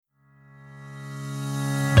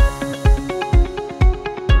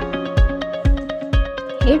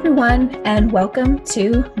Hey everyone, and welcome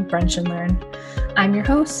to Brunch and Learn. I'm your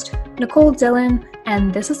host, Nicole Dillon,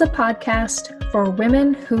 and this is a podcast for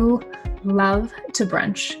women who love to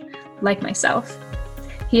brunch, like myself.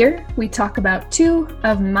 Here, we talk about two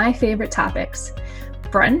of my favorite topics,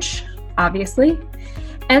 brunch, obviously,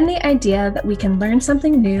 and the idea that we can learn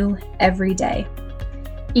something new every day.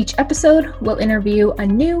 Each episode will interview a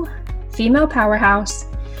new female powerhouse,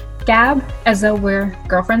 gab as though we're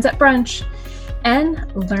girlfriends at brunch,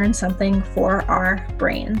 and learn something for our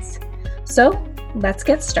brains. So let's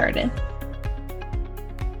get started.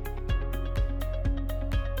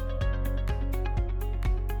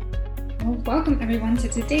 Well, welcome everyone to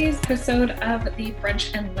today's episode of the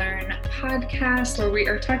Brunch and Learn podcast, where we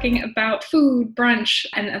are talking about food, brunch,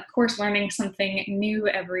 and of course, learning something new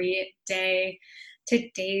every day.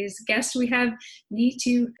 Today's guest, we have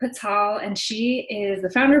Nitu Patel, and she is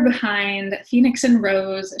the founder behind Phoenix and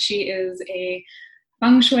Rose. She is a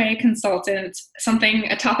Feng Shui consultant,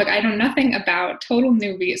 a topic I know nothing about, total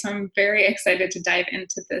newbie. So I'm very excited to dive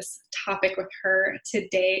into this topic with her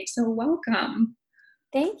today. So welcome.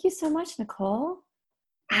 Thank you so much, Nicole.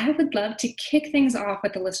 I would love to kick things off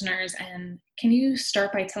with the listeners. And can you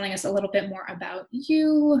start by telling us a little bit more about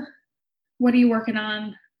you? What are you working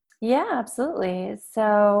on? Yeah, absolutely.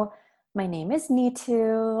 So my name is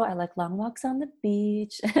Nitu. I like long walks on the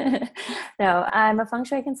beach. No, I'm a Feng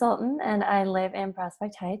Shui consultant and I live in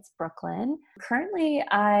Prospect Heights, Brooklyn. Currently,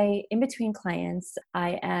 in between clients,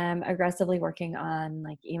 I am aggressively working on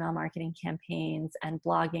like email marketing campaigns and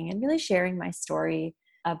blogging and really sharing my story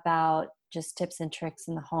about just tips and tricks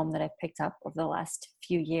in the home that I've picked up over the last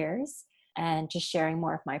few years, and just sharing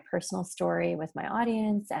more of my personal story with my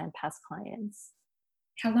audience and past clients.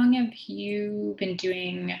 How long have you been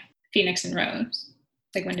doing Phoenix and Rose?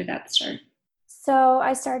 Like, when did that start? So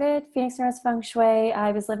I started Phoenix and Rose Feng Shui.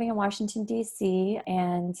 I was living in Washington, D.C.,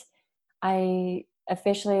 and I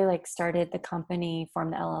officially started the company,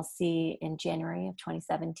 formed the LLC in January of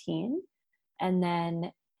 2017. And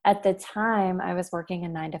then at the time, I was working a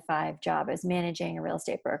 9-to-5 job. I was managing a real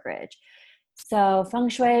estate brokerage. So Feng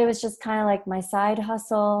Shui was just kind of like my side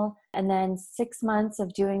hustle. And then 6 months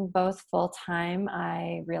of doing both full time,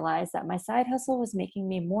 I realized that my side hustle was making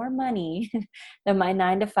me more money than my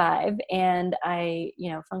 9-to-5. And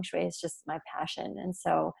Feng Shui is just my passion. And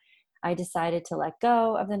so I decided to let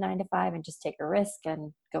go of the 9-to-5 and just take a risk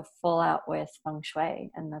and go full out with Feng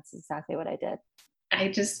Shui. And that's exactly what I did. I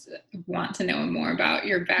just want to know more about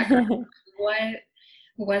your background. What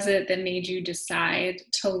was it that made you decide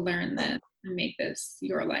to learn this and make this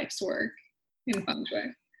your life's work in Feng Shui?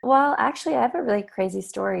 Well, actually, I have a really crazy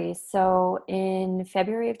story. So in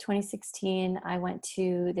February of 2016, I went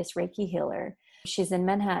to this Reiki healer. She's in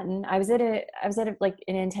Manhattan. I was at an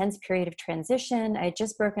intense period of transition. I had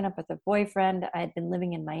just broken up with a boyfriend. I had been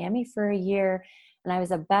living in Miami for a year, and I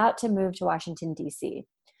was about to move to Washington, D.C.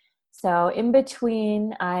 So in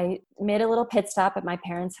between, I made a little pit stop at my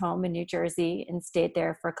parents' home in New Jersey and stayed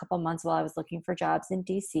there for a couple months while I was looking for jobs in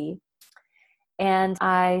DC. And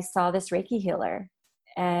I saw this Reiki healer,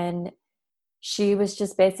 and she was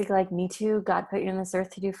just basically like, me too, God put you on this earth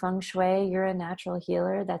to do Feng Shui. You're a natural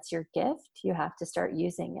healer. That's your gift. You have to start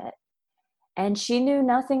using it. And she knew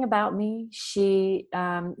nothing about me. She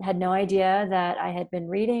had no idea that I had been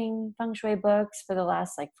reading Feng Shui books for the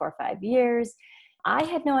last 4 or 5 years. I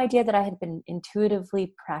had no idea that I had been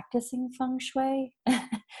intuitively practicing Feng Shui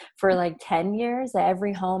for 10 years.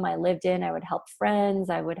 Every home I lived in, I would help friends.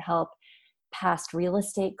 I would help past real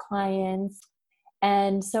estate clients.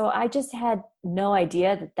 And so I just had no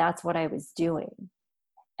idea that that's what I was doing.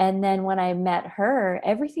 And then when I met her,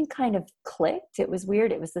 everything kind of clicked. It was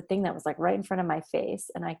weird. It was the thing that was right in front of my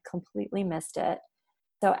face, and I completely missed it.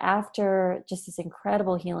 So after just this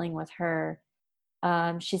incredible healing with her,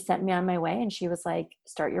 she sent me on my way, and she was like,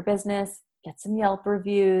 start your business, get some Yelp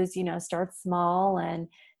reviews, start small and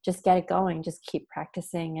just get it going. Just keep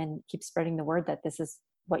practicing and keep spreading the word that this is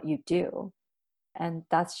what you do. And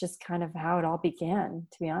that's just kind of how it all began,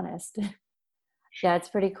 to be honest. Yeah, it's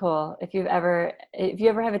pretty cool. If you ever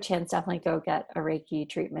have a chance, definitely go get a Reiki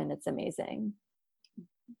treatment. It's amazing.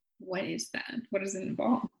 What is that? What does it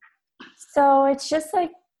involve? So it's just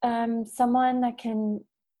someone that can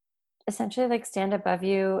essentially stand above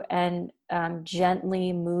you and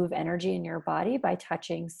gently move energy in your body by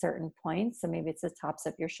touching certain points. So maybe it's the tops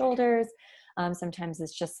of your shoulders. Sometimes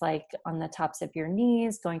it's just on the tops of your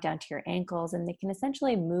knees, going down to your ankles, and they can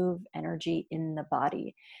essentially move energy in the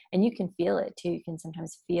body. And you can feel it too. You can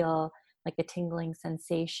sometimes feel a tingling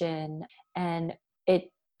sensation, and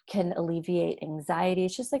it can alleviate anxiety.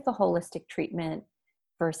 It's just a holistic treatment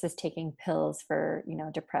versus taking pills for,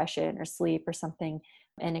 depression or sleep or something.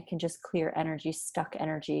 And it can just clear energy, stuck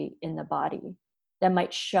energy in the body that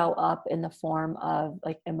might show up in the form of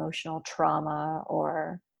like emotional trauma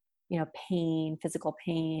or, pain, physical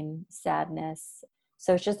pain, sadness.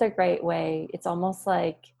 So it's just a great way. It's almost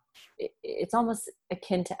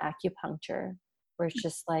akin to acupuncture, where it's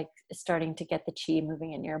just like starting to get the chi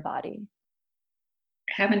moving in your body.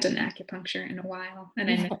 I haven't done acupuncture in a while, and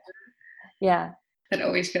I know Yeah. that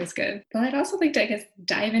always feels good. But I'd also like to, I guess,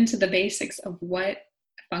 dive into the basics of what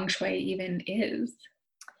Feng Shui even is.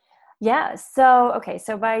 Yeah. So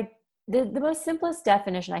by the most simplest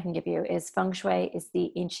definition I can give you is Feng Shui is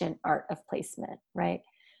the ancient art of placement, right?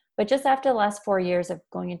 But just after the last 4 years of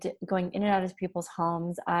going in and out of people's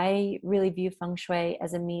homes, I really view Feng Shui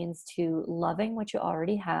as a means to loving what you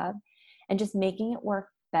already have and just making it work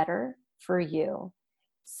better for you.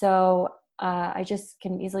 So I just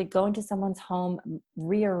can easily go into someone's home,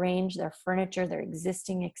 rearrange their furniture, their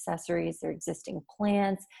existing accessories, their existing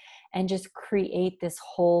plants, and just create this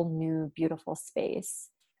whole new beautiful space.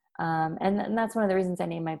 And that's one of the reasons I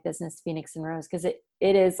named my business Phoenix and Rose, because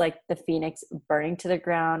it is like the phoenix burning to the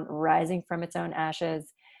ground, rising from its own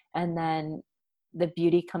ashes, and then the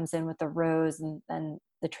beauty comes in with the rose and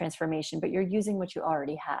the transformation, but you're using what you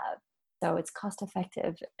already have. So it's cost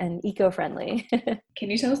effective and eco-friendly.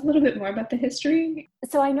 Can you tell us a little bit more about the history?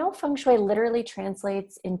 So I know Feng Shui literally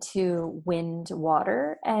translates into wind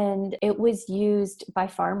water, and it was used by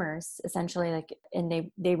farmers essentially,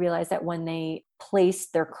 and they realized that when they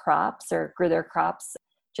placed their crops or grew their crops,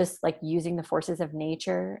 just like using the forces of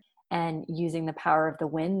nature and using the power of the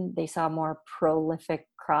wind, they saw more prolific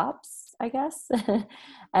crops, I guess.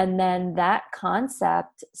 And then that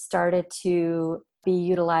concept started to be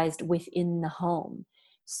utilized within the home.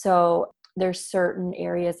 So there's certain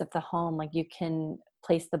areas of the home, like you can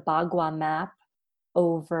place the Bagua map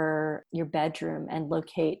over your bedroom and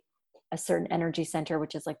locate a certain energy center,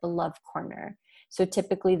 which is like the love corner. So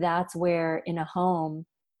typically that's where in a home,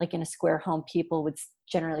 like in a square home, people would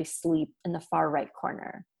generally sleep in the far right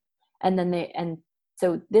corner. And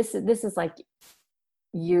so this is like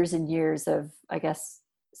years and years of, I guess,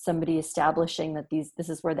 somebody establishing that this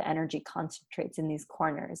is where the energy concentrates in these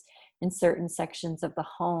corners. And certain sections of the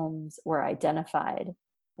homes were identified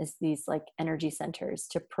as these like energy centers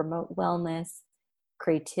to promote wellness,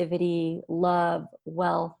 creativity, love,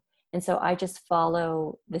 wealth. And so I just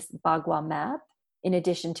follow this Bagua map in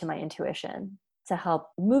addition to my intuition to help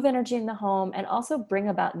move energy in the home and also bring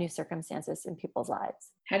about new circumstances in people's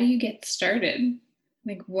lives. How do you get started?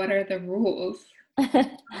 Like, what are the rules?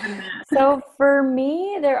 So for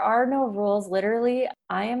me, there are no rules. Literally,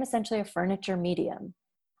 I am essentially a furniture medium.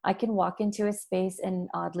 I can walk into a space and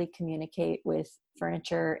oddly communicate with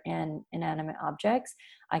furniture and inanimate objects.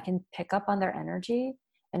 I can pick up on their energy,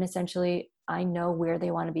 and essentially I know where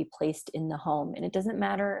they want to be placed in the home. And it doesn't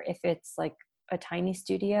matter if it's like a tiny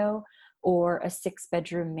studio or a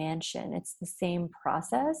 6-bedroom mansion. It's the same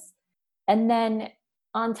process. And then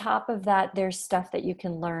on top of that, there's stuff that you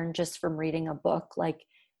can learn just from reading a book. Like,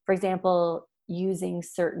 for example, using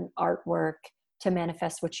certain artwork to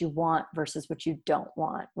manifest what you want versus what you don't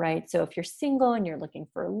want, right? So if you're single and you're looking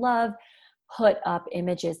for love, put up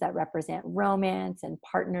images that represent romance and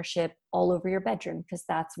partnership all over your bedroom, because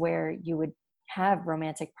that's where you would have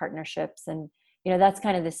romantic partnerships. And, that's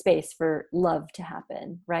kind of the space for love to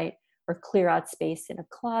happen, right? Or clear out space in a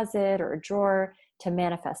closet or a drawer to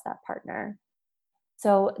manifest that partner.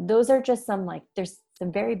 So those are just there's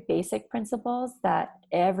some very basic principles that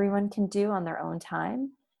everyone can do on their own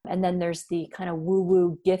time. And then there's the kind of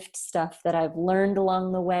woo-woo gift stuff that I've learned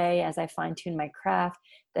along the way as I fine-tune my craft,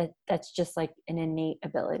 that's just like an innate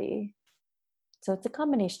ability. So it's a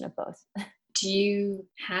combination of both. Do you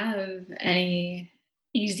have any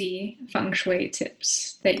easy Feng Shui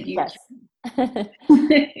tips that you Yes.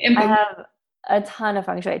 can I have a ton of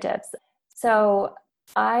Feng Shui tips. So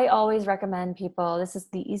I always recommend people, this is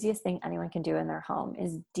the easiest thing anyone can do in their home,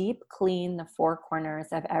 is deep clean the 4 corners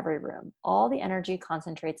of every room. All the energy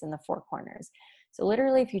concentrates in the 4 corners. So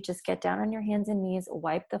literally, if you just get down on your hands and knees,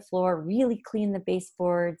 wipe the floor, really clean the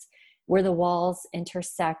baseboards where the walls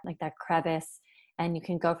intersect, like that crevice, and you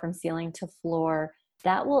can go from ceiling to floor,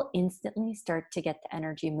 that will instantly start to get the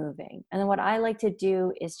energy moving. And then what I like to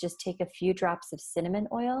do is just take a few drops of cinnamon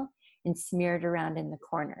oil and smear it around in the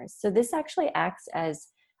corners. So this actually acts as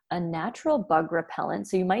a natural bug repellent.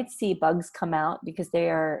 So you might see bugs come out because they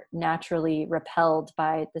are naturally repelled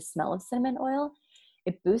by the smell of cinnamon oil.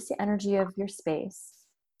 It boosts the energy of your space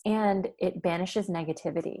and it banishes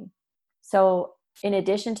negativity. So in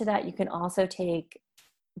addition to that, you can also take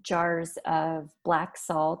jars of black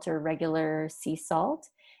salt or regular sea salt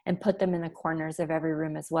and put them in the corners of every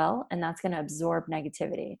room as well. And that's going to absorb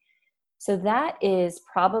negativity. So that is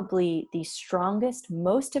probably the strongest,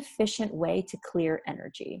 most efficient way to clear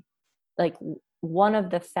energy. Like one of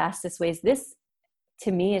the fastest ways. This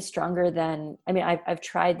to me is stronger than, I mean, I've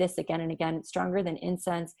tried this again and again. It's stronger than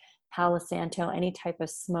incense, Palo Santo, any type of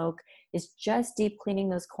smoke. Is just deep cleaning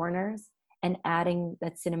those corners and adding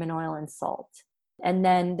that cinnamon oil and salt. And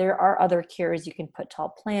then there are other cures. You can put tall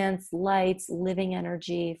plants, lights, living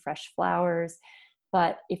energy, fresh flowers.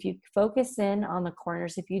 But if you focus in on the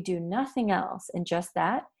corners, if you do nothing else and just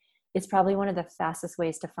that, it's probably one of the fastest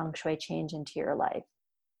ways to feng shui change into your life.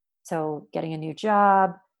 So getting a new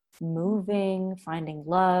job, moving, finding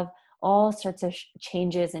love, all sorts of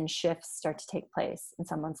changes and shifts start to take place in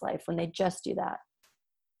someone's life when they just do that.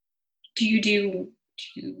 Do you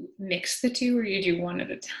mix the two, or you do one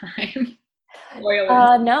at a time?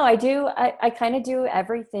 No, I do. I kind of do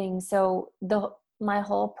everything. So my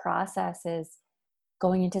whole process is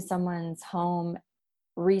going into someone's home,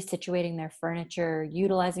 resituating their furniture,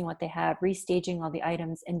 utilizing what they have, restaging all the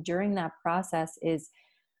items. And during that process is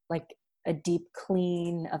like a deep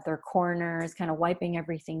clean of their corners, kind of wiping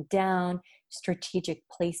everything down, strategic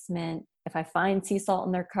placement. If I find sea salt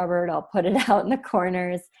in their cupboard, I'll put it out in the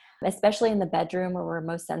corners, especially in the bedroom where we're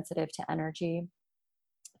most sensitive to energy,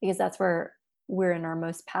 because that's where we're in our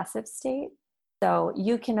most passive state. So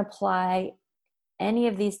you can apply any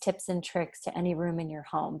of these tips and tricks to any room in your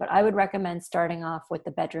home, but I would recommend starting off with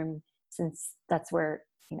the bedroom, since that's where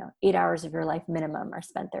 8 hours of your life minimum are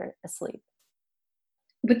spent there asleep.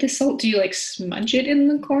 With the salt, do you like smudge it in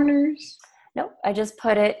the corners? Nope, I just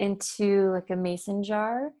put it into like a mason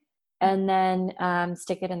jar and then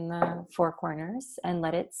stick it in the four corners and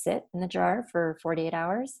let it sit in the jar for 48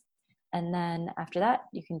 hours. And then after that,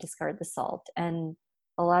 you can discard the salt. And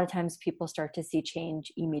a lot of times people start to see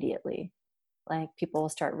change immediately. Like people will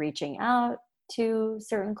start reaching out to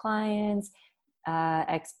certain clients,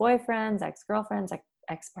 ex-boyfriends, ex-girlfriends,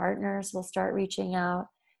 ex-partners will start reaching out.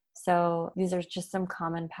 So these are just some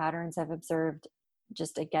common patterns I've observed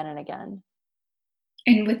just again and again.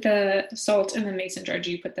 And with the salt in the mason jar,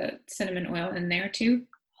 do you put the cinnamon oil in there too?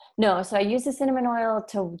 No, so I use the cinnamon oil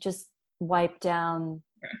to just wipe down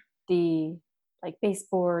the like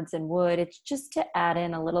baseboards and wood. It's just to add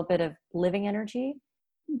in a little bit of living energy,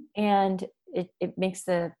 and it makes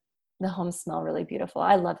the home smell really beautiful.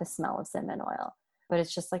 I love the smell of cinnamon oil, but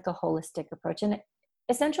it's just like a holistic approach. And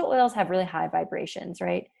essential oils have really high vibrations,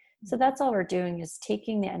 right? So that's all we're doing is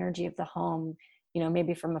taking the energy of the home,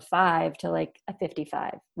 maybe from a 5 to like a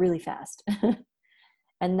 55 really fast.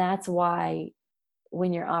 And that's why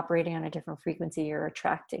when you're operating on a different frequency, you're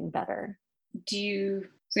attracting better. We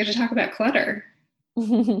have to talk about clutter.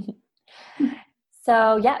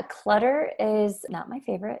 So yeah, clutter is not my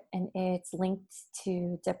favorite, and it's linked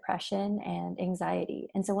to depression and anxiety.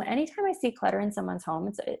 And so anytime I see clutter in someone's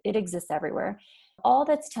home, it exists everywhere. All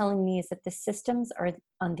that's telling me is that the systems are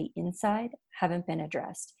on the inside haven't been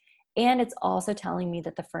addressed. And it's also telling me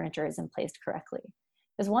that the furniture isn't placed correctly.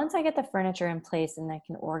 Because once I get the furniture in place and I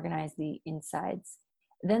can organize the insides,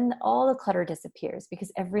 then all the clutter disappears,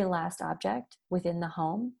 because every last object within the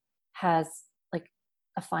home has like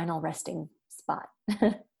a final resting spot.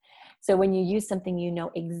 So when you use something, you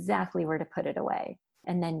know exactly where to put it away.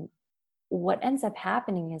 And then what ends up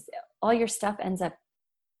happening is all your stuff ends up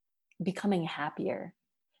becoming happier,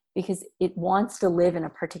 because it wants to live in a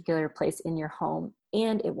particular place in your home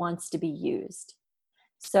and it wants to be used.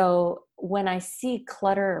 So when I see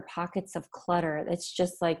clutter or pockets of clutter, it's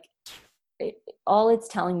just like, all it's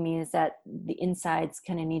telling me is that the insides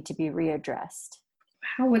kind of need to be readdressed.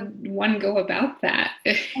 How would one go about that?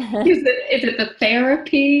 Is it the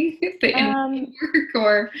therapy, the work,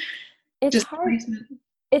 or it's hard?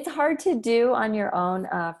 It's hard to do on your own.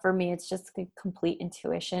 For me, it's just a complete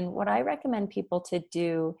intuition. What I recommend people to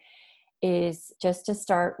do is just to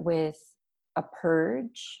start with a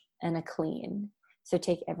purge and a clean. So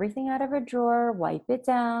take everything out of a drawer, wipe it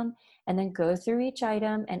down, and then go through each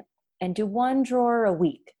item and do one drawer a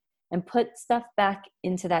week and put stuff back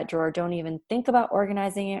into that drawer. Don't even think about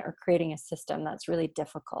organizing it or creating a system. That's really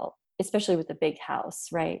difficult, especially with a big house,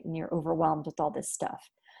 right? And you're overwhelmed with all this stuff.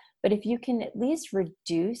 But if you can at least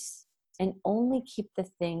reduce and only keep the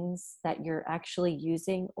things that you're actually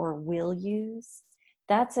using or will use,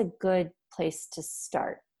 that's a good place to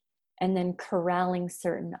start. And then corralling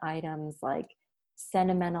certain items like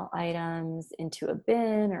sentimental items into a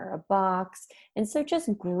bin or a box. And so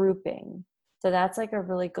just grouping. So that's like a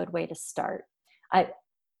really good way to start.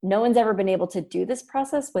 No one's ever been able to do this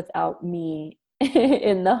process without me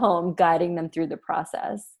in the home, guiding them through the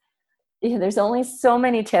process. There's only so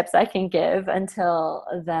many tips I can give until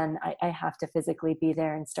then I have to physically be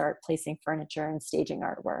there and start placing furniture and staging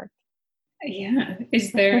artwork. Yeah.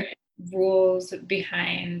 Is there rules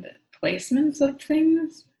behind placements of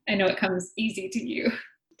things? I know it comes easy to you.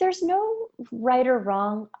 There's no right or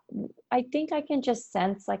wrong. I think I can just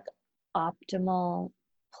sense like optimal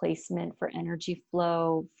placement for energy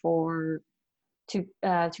flow to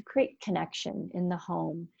create connection in the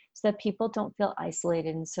home so that people don't feel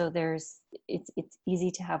isolated, and so it's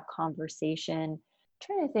easy to have conversation. I'm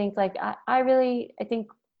trying to think, like I think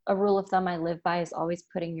a rule of thumb I live by is always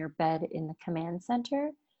putting your bed in the command center,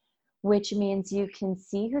 which means you can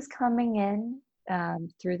see who's coming in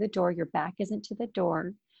through the door. Your back isn't to the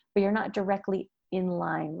door, but you're not directly in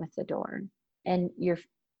line with the door, and you're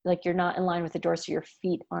not in line with the door, so your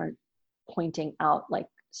feet aren't pointing out like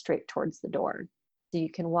straight towards the door. So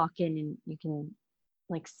you can walk in and you can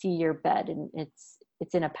like see your bed, and it's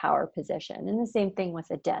in a power position. And the same thing with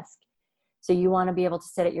a desk. So you want to be able to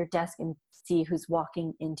sit at your desk and see who's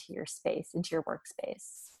walking into your space, into your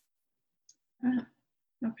workspace. Oh,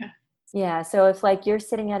 okay. Yeah. So if like you're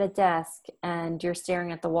sitting at a desk and you're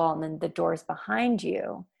staring at the wall and then the door's behind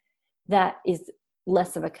you, that is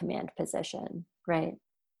less of a command position, right?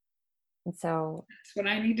 And so That's what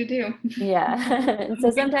I need to do. yeah. And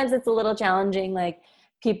so sometimes it's a little challenging. Like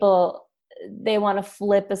people, they want to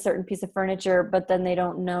flip a certain piece of furniture, but then they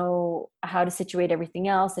don't know how to situate everything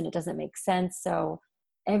else and it doesn't make sense. So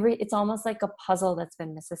it's almost like a puzzle that's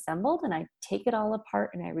been misassembled, and I take it all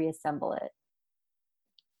apart and I reassemble it.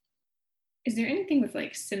 Is there anything with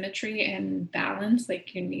like symmetry and balance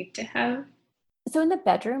like you need to have? So in the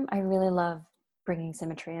bedroom, I really love bringing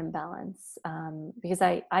symmetry and balance, because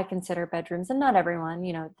I consider bedrooms, and not everyone,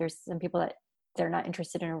 there's some people that they're not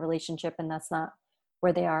interested in a relationship and that's not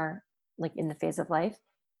where they are like in the phase of life.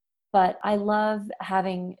 But I love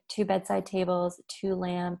having 2 bedside tables, 2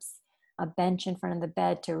 lamps, a bench in front of the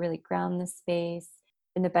bed to really ground the space.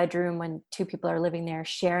 In the bedroom, when 2 people are living there,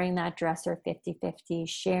 sharing that dresser 50-50,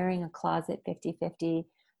 sharing a closet 50-50.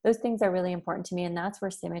 Those things are really important to me, and that's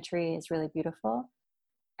where symmetry is really beautiful.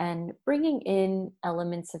 And bringing in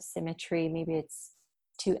elements of symmetry, maybe it's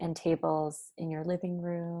 2 end tables in your living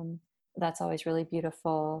room. That's always really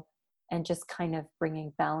beautiful. And just kind of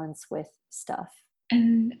bringing balance with stuff.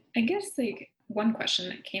 And I guess like one question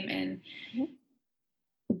that came in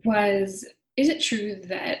was, is it true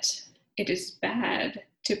that it is bad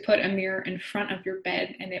to put a mirror in front of your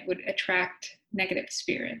bed and it would attract negative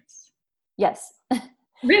spirits? Yes.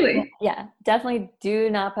 Really? Yeah, definitely do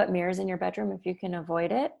not put mirrors in your bedroom if you can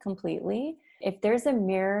avoid it completely. If there's a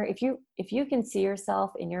mirror, if you can see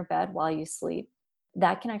yourself in your bed while you sleep,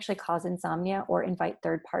 that can actually cause insomnia or invite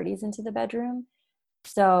third parties into the bedroom.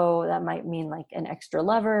 So that might mean like an extra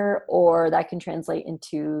lover, or that can translate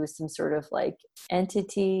into some sort of like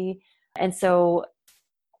entity. And so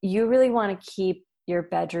you really want to keep your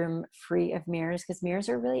bedroom free of mirrors, because mirrors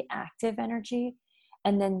are really active energy.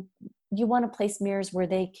 And then you want to place mirrors where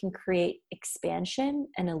they can create expansion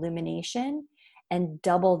and illumination and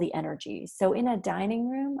double the energy. So in a dining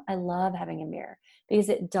room, I love having a mirror because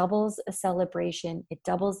it doubles a celebration. It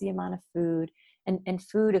doubles the amount of food, and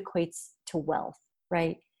food equates to wealth,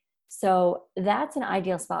 right? So that's an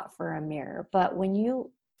ideal spot for a mirror. But when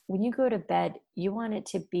you go to bed, you want it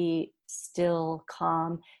to be still,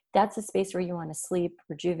 calm. That's a space where you want to sleep,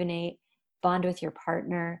 rejuvenate, bond with your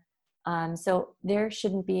partner. So there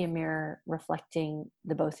shouldn't be a mirror reflecting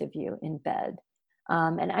the both of you in bed.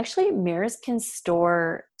 And actually, mirrors can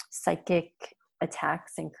store psychic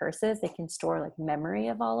attacks and curses. They can store like memory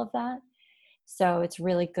of all of that. So it's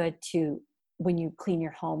really good to, when you clean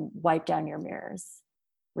your home, wipe down your mirrors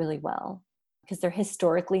really well, because they're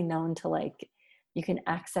historically known to like, you can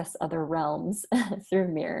access other realms through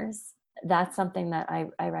mirrors. That's something that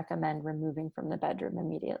I recommend removing from the bedroom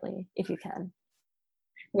immediately if you can.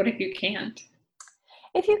 What if you can't?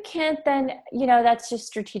 If you can't, then, that's just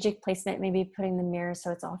strategic placement, maybe putting the mirror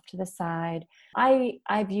so it's off to the side.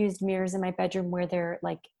 I've used mirrors in my bedroom where they're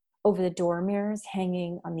like over the door mirrors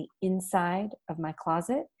hanging on the inside of my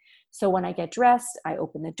closet. So when I get dressed, I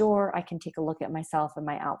open the door, I can take a look at myself and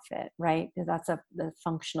my outfit, right? That's the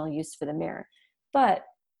functional use for the mirror. But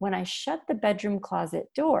when I shut the bedroom closet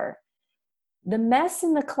door, the mess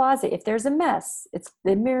in the closet, if there's a mess,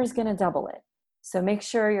 the mirror is going to double it. So make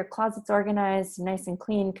sure your closet's organized, nice and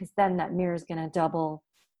clean, because then that mirror is going to double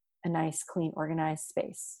a nice, clean, organized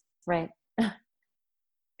space, right?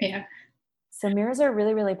 Yeah. So mirrors are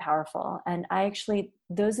really, really powerful. And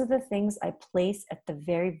those are the things I place at the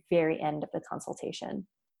very, very end of the consultation.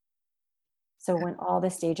 So when all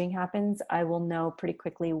the staging happens, I will know pretty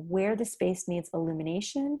quickly where the space needs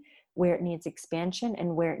illumination, where it needs expansion,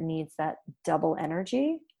 and where it needs that double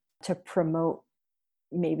energy to promote.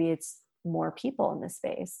 Maybe it's more people in the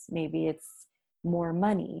space. Maybe it's more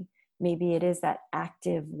money. Maybe it is that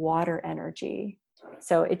active water energy.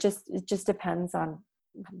 So it just depends on,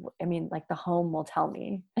 I mean, like the home will tell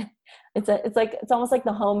me. It's almost like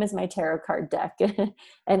the home is my tarot card deck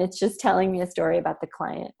and it's just telling me a story about the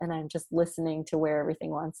client and I'm just listening to where everything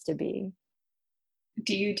wants to be.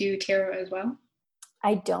 Do you do tarot as well?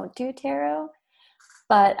 I don't do tarot,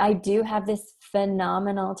 but I do have this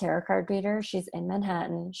phenomenal tarot card reader. She's in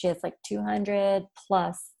Manhattan. She has like 200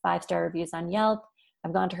 plus 5-star reviews on Yelp.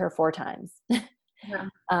 I've gone to her 4 times.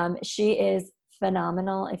 Yeah. She is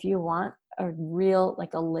phenomenal. If you want a real,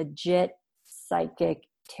 like a legit psychic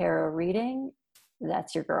tarot reading,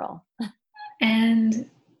 that's your girl. And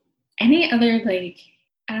any other, like,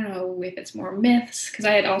 I don't know if it's more myths, because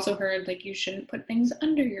I had also heard like you shouldn't put things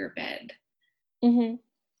under your bed. Mm-hmm.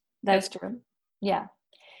 That's true. Yeah.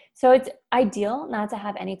 So it's ideal not to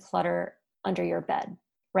have any clutter under your bed,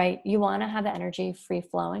 right? You want to have the energy free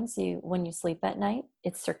flowing. So when you sleep at night,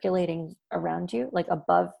 it's circulating around you, like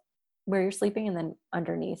above where you're sleeping and then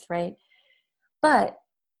underneath, right? But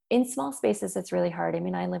in small spaces, it's really hard. I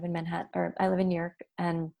mean, I live in Manhattan, or I live in New York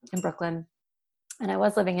and in Brooklyn, and I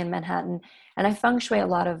was living in Manhattan, and I feng shui a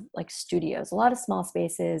lot of like studios. A lot of small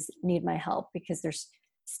spaces need my help because there's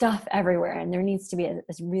stuff everywhere and there needs to be a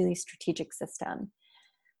really strategic system.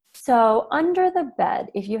 So under the bed,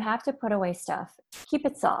 if you have to put away stuff, keep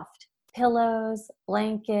it soft. Pillows,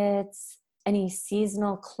 blankets, any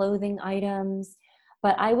seasonal clothing items.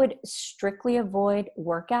 But I would strictly avoid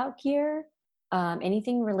workout gear,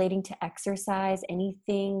 anything relating to exercise,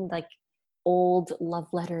 anything like old love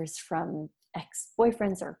letters from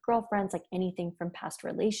ex-boyfriends or girlfriends, like anything from past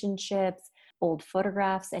relationships, old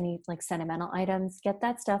photographs, any like sentimental items. Get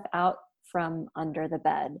that stuff out from under the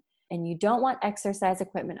bed. And you don't want exercise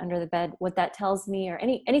equipment under the bed. What that tells me, or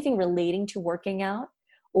anything relating to working out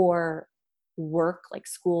or work, like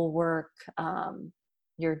school work,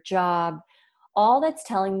 your job, all that's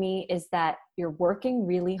telling me is that you're working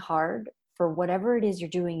really hard for whatever it is you're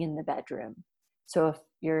doing in the bedroom. So if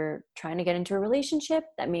you're trying to get into a relationship,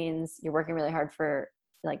 that means you're working really hard for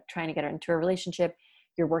like trying to get into a relationship.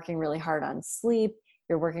 You're working really hard on sleep.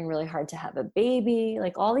 You're working really hard to have a baby.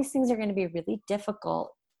 Like all these things are going to be really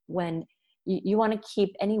difficult when you want to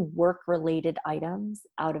keep any work-related items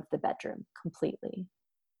out of the bedroom completely.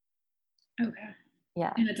 Okay.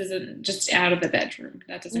 Yeah. And it doesn't just out of the bedroom.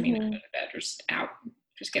 That doesn't mean out of the bed, just out.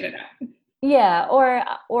 Just get it out. Yeah,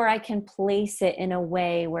 or I can place it in a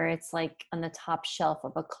way where it's like on the top shelf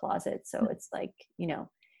of a closet. So it's like,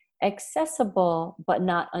 accessible, but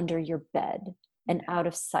not under your bed and out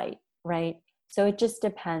of sight, right? So it just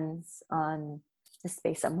depends on the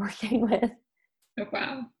space I'm working with. Oh,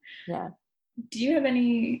 wow. Yeah. Do you have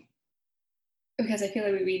any, because I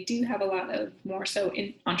feel like we do have a lot of more so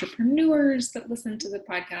entrepreneurs that listen to the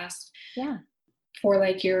podcast. Yeah. For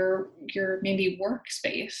like your maybe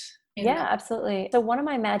workspace. Yeah, absolutely. So one of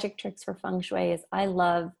my magic tricks for feng shui is I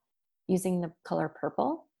love using the color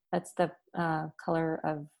purple. That's the color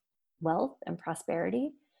of wealth and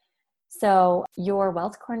prosperity. So your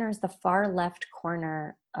wealth corner is the far left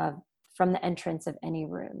corner from the entrance of any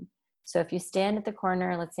room. So if you stand at the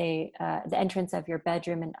corner, let's say the entrance of your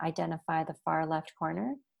bedroom, and identify the far left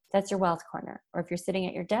corner, that's your wealth corner. Or if you're sitting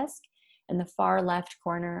at your desk and the far left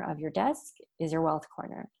corner of your desk is your wealth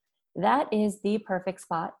corner, that is the perfect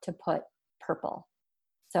spot to put purple.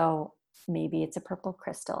 So maybe it's a purple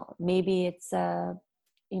crystal. Maybe it's a,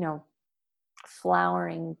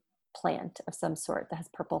 flowering plant of some sort that has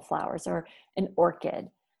purple flowers, or an orchid.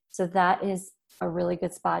 So that is a really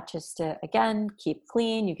good spot just to, again, keep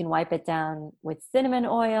clean. You can wipe it down with cinnamon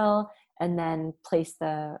oil and then place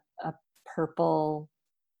a purple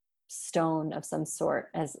stone of some sort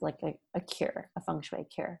as like a cure, a feng shui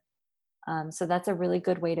cure. So that's a really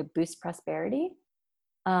good way to boost prosperity.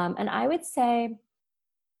 And I would say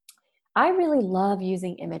I really love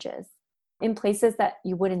using images in places that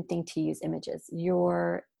you wouldn't think to use images.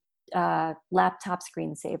 Your laptop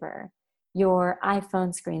screensaver, your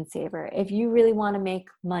iPhone screensaver. If you really want to make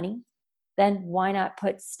money, then why not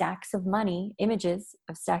put stacks of money, images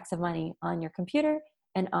of stacks of money on your computer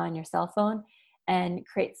and on your cell phone, and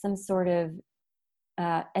create some sort of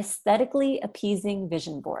aesthetically appeasing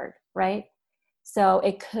vision board, right? So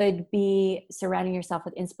it could be surrounding yourself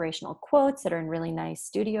with inspirational quotes that are in really nice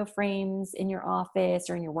studio frames in your office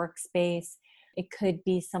or in your workspace. It could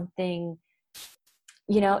be something,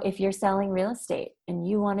 if you're selling real estate and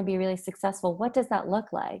you want to be really successful, what does that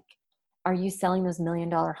look like? are you selling those $1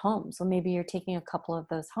 million homes? Well, maybe you're taking a couple of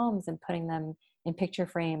those homes and putting them in picture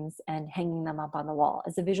frames and hanging them up on the wall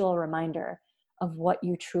as a visual reminder of what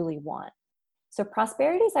you truly want. So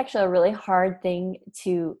prosperity is actually a really hard thing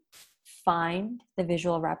to find, the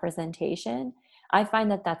visual representation. I find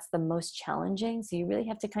that that's the most challenging. So you really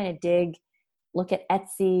have to kind of dig, look at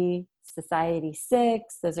Etsy, Society6.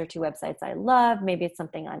 Those are two websites I love. Maybe it's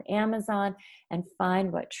something on Amazon, and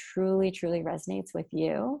find what truly, truly resonates with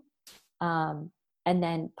you. And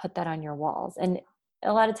then put that on your walls. And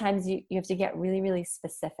a lot of times you have to get really, really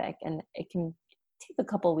specific, and it can take a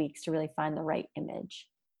couple weeks to really find the right image,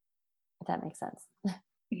 if that makes sense.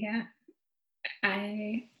 Yeah.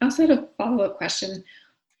 I also had a follow-up question.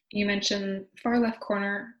 You mentioned far left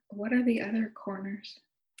corner. What are the other corners?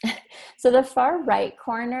 So the far right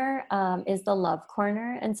corner is the love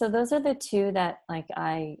corner. And so those are the two that like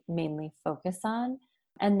I mainly focus on.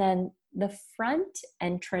 And then the front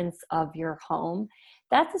entrance of your home,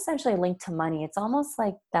 that's essentially linked to money. It's almost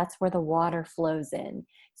like that's where the water flows in.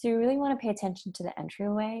 So you really want to pay attention to the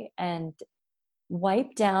entryway and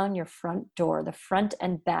wipe down your front door, the front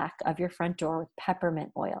and back of your front door, with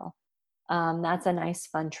peppermint oil. That's a nice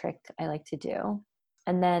fun trick I like to do.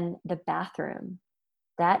 And then the bathroom,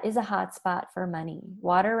 that is a hot spot for money.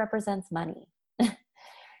 Water represents money.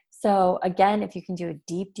 So again, if you can do a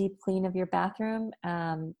deep, deep clean of your bathroom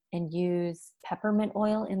and use peppermint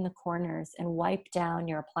oil in the corners and wipe down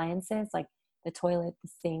your appliances like the toilet, the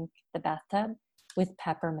sink, the bathtub with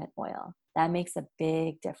peppermint oil, that makes a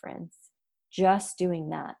big difference. Just doing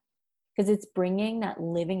that, because it's bringing that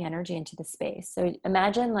living energy into the space. So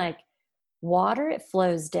imagine like water, it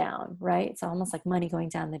flows down, right? It's almost like money going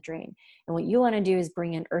down the drain. And what you want to do is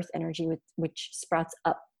bring in earth energy, which sprouts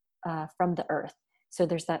up from the earth. So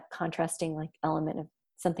there's that contrasting like element of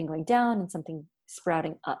something going down and something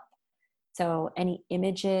sprouting up. So any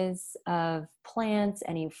images of plants,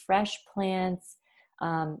 any fresh plants,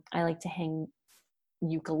 I like to hang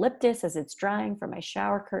eucalyptus as it's drying for my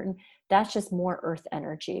shower curtain. That's just more earth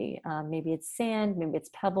energy. Maybe it's sand, maybe it's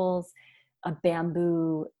pebbles, a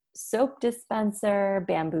bamboo soap dispenser,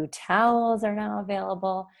 bamboo towels are now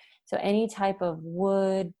available. So any type of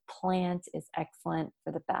wood plant is excellent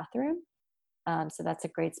for the bathroom. So that's a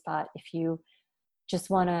great spot if you just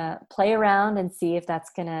want to play around and see if that's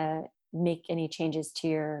going to make any changes to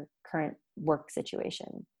your current work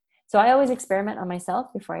situation. So I always experiment on myself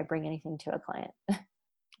before I bring anything to a client,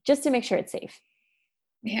 just to make sure it's safe.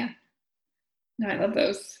 Yeah. No, I love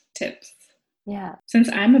those tips. Yeah. Since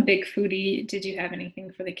I'm a big foodie, did you have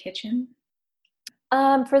anything for the kitchen?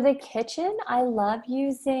 For the kitchen, I love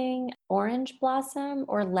using orange blossom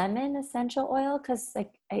or lemon essential oil, because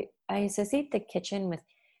like I associate the kitchen with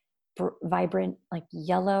vibrant like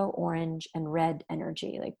yellow, orange, and red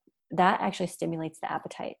energy. Like that actually stimulates the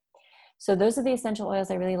appetite. So those are the essential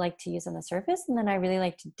oils I really like to use on the surface. And then I really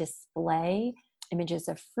like to display images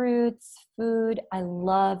of fruits, food. I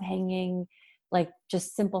love hanging like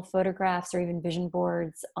just simple photographs or even vision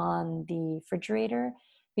boards on the refrigerator,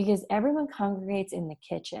 because everyone congregates in the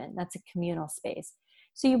kitchen. That's a communal space.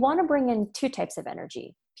 So you want to bring in two types of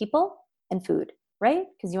energy, people and food, right?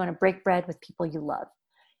 Because you want to break bread with people you love.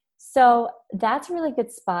 So that's a really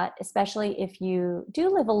good spot, especially if you do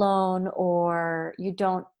live alone or you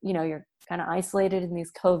don't, you're kind of isolated in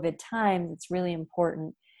these COVID times. It's really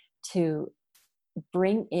important to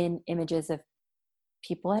bring in images of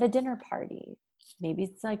people at a dinner party. Maybe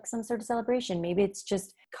it's like some sort of celebration. Maybe it's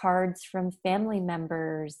just cards from family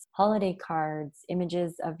members, holiday cards,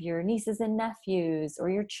 images of your nieces and nephews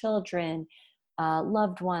or your children,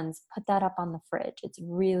 loved ones. Put that up on the fridge.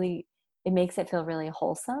 It makes it feel really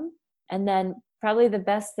wholesome. And then probably the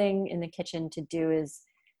best thing in the kitchen to do is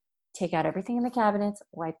take out everything in the cabinets,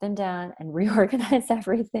 wipe them down, and reorganize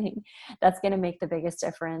everything. That's going to make the biggest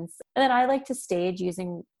difference. And then I like to stage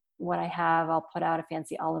using what I have. I'll put out a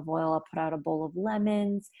fancy olive oil. I'll put out a bowl of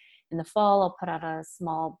lemons. In the fall, I'll put out a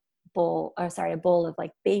bowl of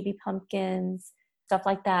like baby pumpkins, stuff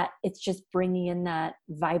like that. It's just bringing in that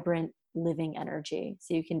vibrant living energy.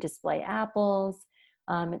 So you can display apples.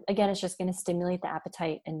 Again, it's just going to stimulate the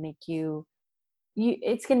appetite and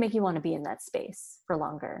it's going to make you want to be in that space for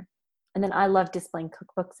longer. And then I love displaying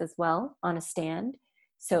cookbooks as well on a stand.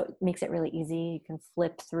 So it makes it really easy. You can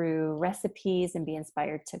flip through recipes and be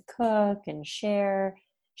inspired to cook and share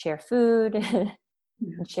food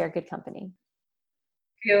and share good company.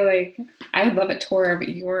 I feel like I would love a tour of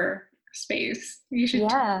your space. You should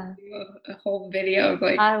do a whole video of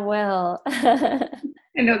like. I will.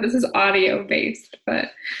 I know this is audio based,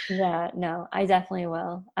 but. Yeah, no, I definitely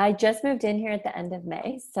will. I just moved in here at the end of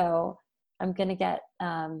May. So I'm going to get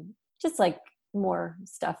just like more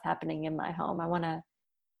stuff happening in my home. I want to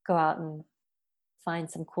go out and find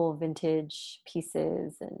some cool vintage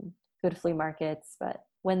pieces and go to flea markets, but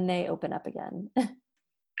when they open up again.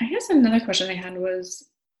 I guess another question I had was,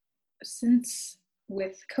 since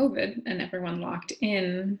with COVID and everyone locked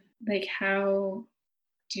in, like, how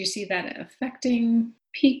do you see that affecting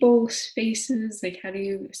people, spaces? Like, how do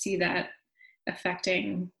you see that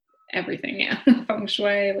affecting everything? Yeah. Feng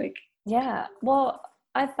Shui, like. Yeah. Well,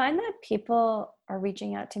 I find that people are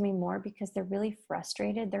reaching out to me more because they're really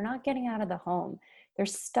frustrated. They're not getting out of the home. They're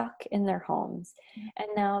stuck in their homes. And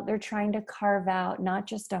now they're trying to carve out not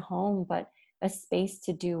just a home, but a space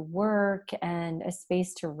to do work and a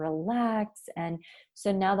space to relax. And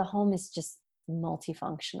so now the home is just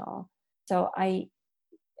multifunctional. So I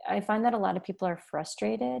find that a lot of people are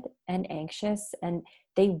frustrated and anxious, and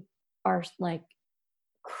they are like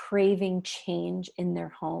craving change in their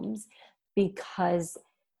homes because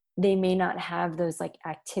they may not have those like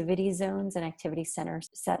activity zones and activity centers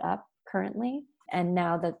set up currently. And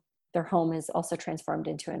now that their home is also transformed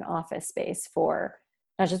into an office space for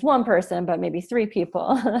not just one person, but maybe three people.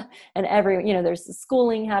 And there's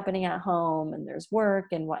schooling happening at home and there's work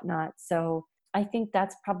and whatnot. So I think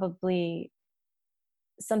that's probably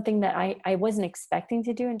something that I wasn't expecting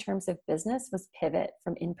to do in terms of business, was pivot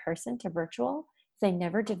from in-person to virtual. So I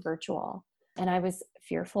never did virtual. And I was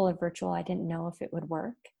fearful of virtual. I didn't know if it would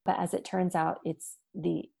work. But as it turns out, it's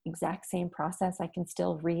the exact same process. I can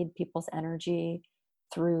still read people's energy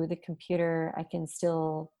through the computer. I can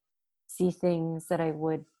still see things that I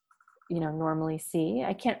would, normally see.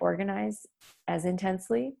 I can't organize as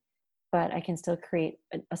intensely, but I can still create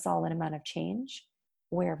a solid amount of change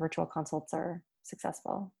where virtual consults are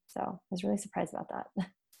successful. So I was really surprised about that.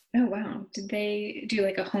 Oh, wow. Did they do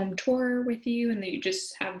like a home tour with you and then you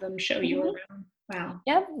just have them show you around? Wow.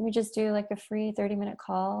 Yep. We just do like a free 30-minute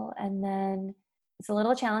call. And then it's a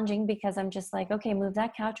little challenging because I'm just like, okay, move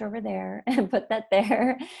that couch over there and put that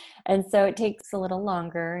there. And so it takes a little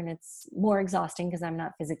longer and it's more exhausting because I'm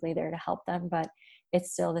not physically there to help them, but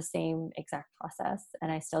it's still the same exact process.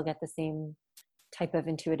 And I still get the same type of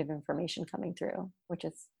intuitive information coming through, which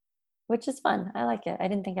is fun. I like it. I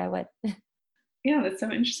didn't think I would. Yeah, that's so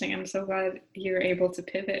interesting. I'm so glad you're able to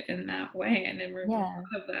pivot in that way. I never Yeah.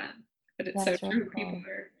 thought of that. But it's so That's really true. People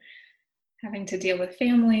cool. are having to deal with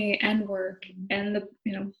family and work and the,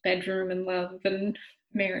 bedroom and love and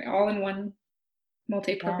marry all in one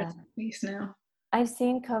multi-purpose Yeah. space now. I've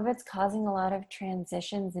seen COVID's causing a lot of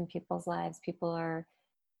transitions in people's lives. People are,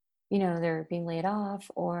 they're being laid off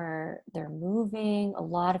or they're moving. A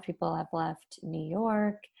lot of people have left New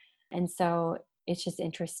York. And so it's just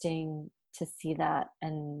interesting to see that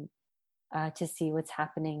and to see what's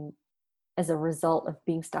happening as a result of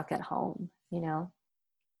being stuck at home.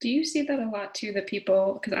 Do you see that a lot too, that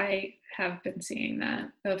people, because I have been seeing that,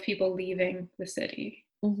 of people leaving the city?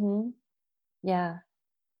 Mm-hmm. Yeah,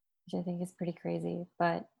 which I think is pretty crazy.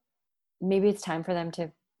 But maybe it's time for them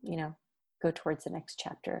to, go towards the next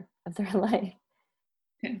chapter of their life.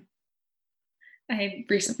 Yeah. I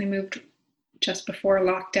recently moved just before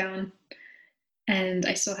lockdown and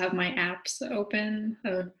I still have my apps open,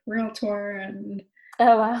 a realtor and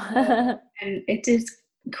Oh, wow. and it is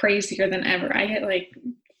crazier than ever. I get like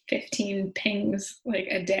 15 pings like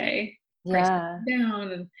a day. Prices Yeah.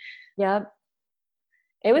 down and Yep.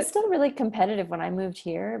 It was but still really competitive when I moved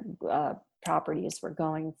here. Properties were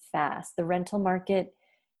going fast. The rental market,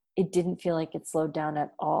 it didn't feel like it slowed down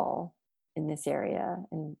at all in this area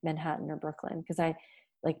in Manhattan or Brooklyn. Because I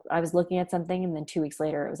was looking at something and then 2 weeks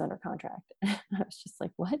later it was under contract. I was just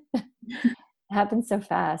like, what? It happened so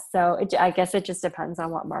fast. So I guess it just depends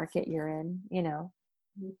on what market you're in.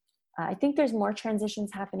 I think there's more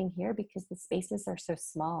transitions happening here because the spaces are so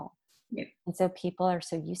small. yeah. And so people are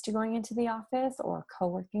so used to going into the office or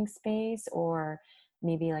co-working space or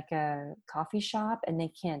maybe like a coffee shop, and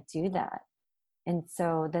they can't do that. And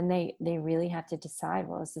so then they really have to decide,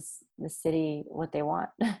 well, is this the city what they want?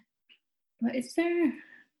 But is there,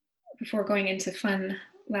 before going into fun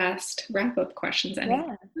last wrap-up questions, anything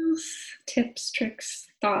Yeah. else? Tips, tricks,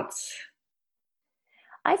 thoughts?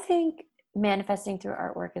 I think manifesting through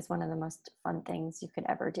artwork is one of the most fun things you could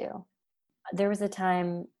ever do. There was a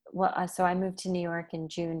time, so I moved to New York in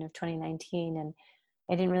June of 2019, and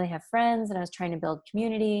I didn't really have friends, and I was trying to build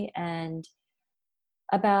community. And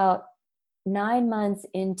about 9 months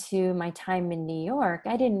into my time in New York,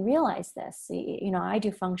 I didn't realize this. I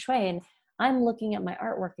do feng shui, and I'm looking at my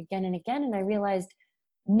artwork again and again, and I realized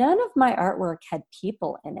none of my artwork had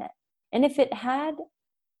people in it. And if it had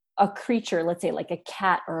a creature, let's say like a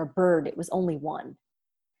cat or a bird, it was only one.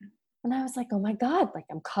 And I was like, oh my God, like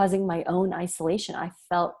I'm causing my own isolation. I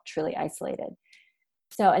felt truly isolated.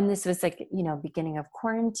 So, and this was like, beginning of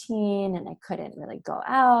quarantine, and I couldn't really go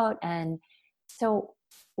out. And so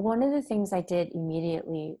one of the things I did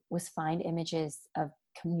immediately was find images of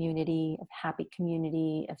community, of happy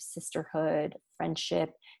community, of sisterhood,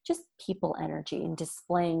 friendship, just people energy, and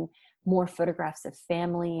displaying more photographs of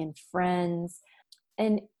family and friends.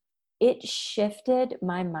 And it shifted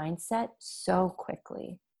my mindset so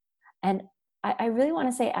quickly. And I really want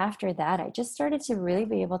to say after that, I just started to really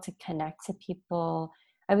be able to connect to people.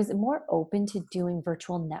 I was more open to doing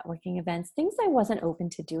virtual networking events, things I wasn't open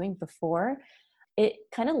to doing before. It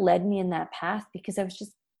kind of led me in that path because I was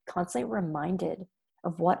just constantly reminded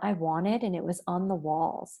of what I wanted, and it was on the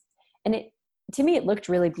walls. And to me, it looked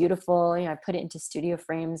really beautiful. I put it into studio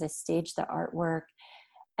frames, I staged the artwork,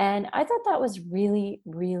 and I thought that was really,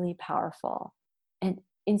 really powerful. And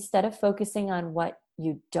instead of focusing on what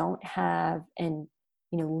you don't have and,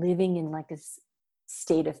 living in like a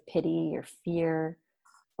state of pity or fear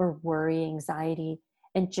or worry, anxiety,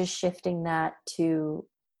 and just shifting that to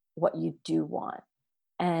what you do want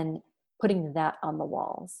and putting that on the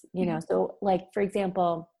walls, So like, for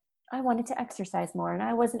example, I wanted to exercise more and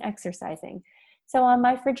I wasn't exercising. So on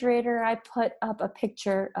my refrigerator, I put up a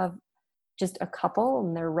picture of just a couple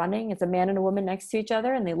and they're running. It's a man and a woman next to each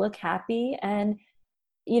other and they look happy. And,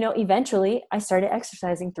 eventually I started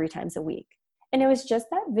exercising 3 times a week. And it was just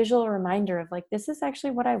that visual reminder of like, this is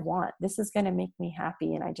actually what I want. This is going to make me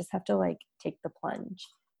happy. And I just have to like take the plunge,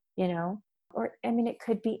 or, it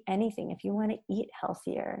could be anything. If you want to eat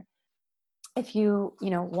healthier, if you,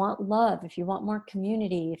 want love, if you want more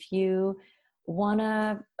community, if you want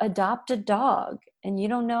to adopt a dog and you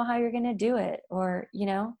don't know how you're going to do it, or,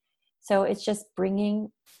 so it's just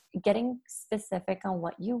getting specific on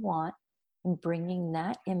what you want and bringing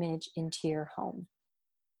that image into your home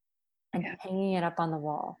and hanging it up on the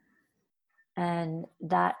wall. And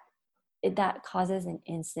that causes an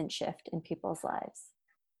instant shift in people's lives.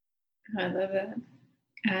 I love it.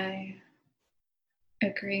 I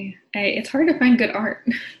agree. It's hard to find good art.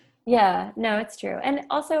 Yeah, no, it's true. And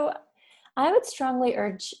also, I would strongly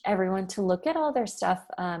urge everyone to look at all their stuff,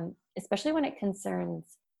 especially when it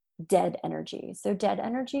concerns dead energy. So dead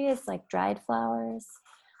energy is like dried flowers,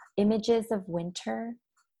 images of winter,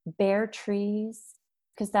 bare trees,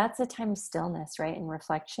 because that's a time of stillness, right? And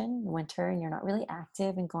reflection, winter, and you're not really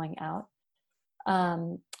active and going out.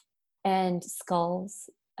 And skulls,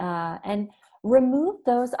 and remove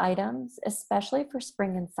those items, especially for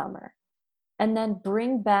spring and summer. And then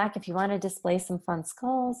bring back, if you want to display some fun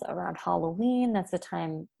skulls around Halloween, that's the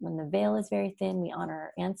time when the veil is very thin. We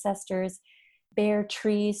honor our ancestors. Bare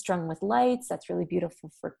trees strung with lights, that's really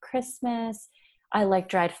beautiful for Christmas. I like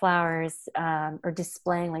dried flowers, or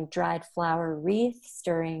displaying like dried flower wreaths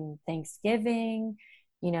during Thanksgiving.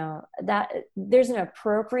 That there's an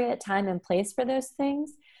appropriate time and place for those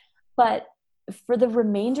things. But for the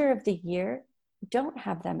remainder of the year, don't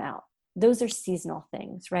have them out. Those are seasonal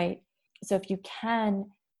things, right? So if you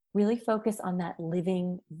can, really focus on that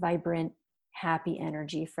living, vibrant, happy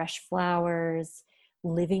energy, fresh flowers,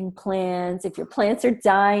 living plants. If your plants are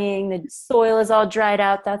dying, the soil is all dried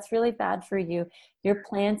out, that's really bad for you. Your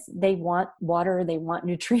plants, they want water, they want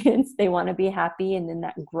nutrients, they want to be happy and in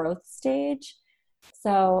that growth stage.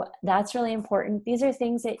 So that's really important. These are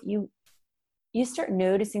things that you start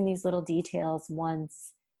noticing these little details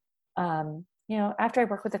once, after I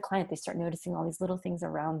work with a client, they start noticing all these little things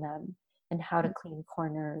around them and how to clean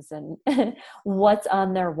corners and what's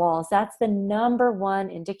on their walls. That's the number one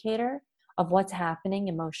indicator of what's happening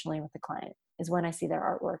emotionally with the client, is when I see their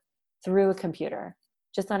artwork through a computer,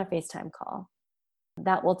 just on a FaceTime call.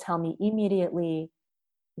 That will tell me immediately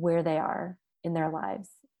where they are in their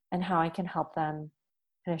lives and how I can help them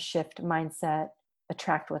kind of shift mindset,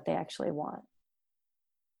 attract what they actually want.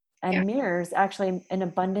 And mirrors, actually, an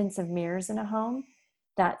abundance of mirrors in a home,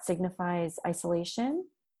 that signifies isolation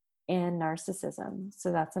and narcissism.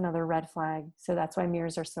 So that's another red flag. So that's why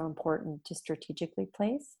mirrors are so important to strategically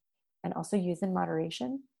place and also use in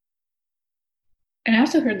moderation. And I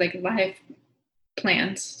also heard like live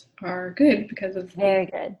plants are good because of very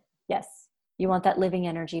good. Yes. You want that living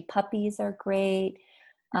energy. Puppies are great.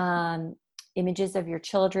 Images of your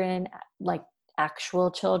children, like actual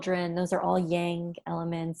children, those are all yang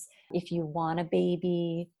elements. If you want a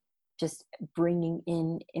baby, just bringing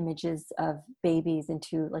in images of babies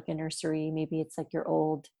into like a nursery. Maybe it's like your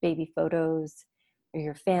old baby photos or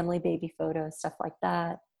your family baby photos, stuff like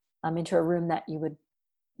that, into a room that you would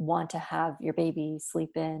want to have your baby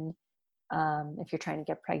sleep in, if you're trying to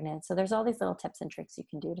get pregnant. So there's all these little tips and tricks you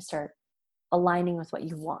can do to start aligning with what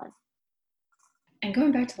you want. And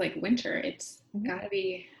going back to like winter, it's Mhm. got to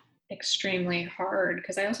be extremely hard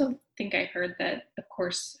because I also think I heard that, of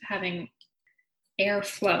course, having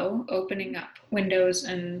airflow, opening up windows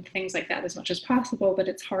and things like that as much as possible, but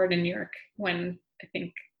it's hard in New York when I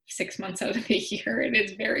think 6 months out of the year it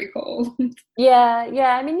is very cold. Yeah,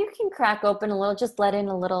 yeah. I mean, you can crack open a little, just let in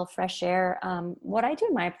a little fresh air. What I do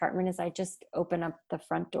in my apartment is I just open up the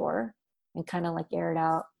front door and kind of like air it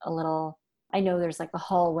out a little. I know there's like a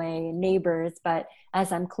hallway and neighbors, but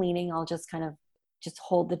as I'm cleaning, I'll just kind of just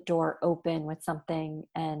hold the door open with something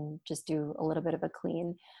and just do a little bit of a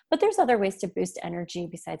clean. But there's other ways to boost energy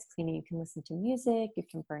besides cleaning. You can listen to music, you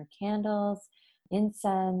can burn candles,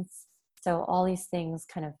 incense. So all these things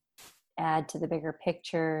kind of add to the bigger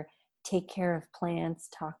picture. Take care of plants,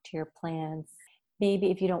 talk to your plants.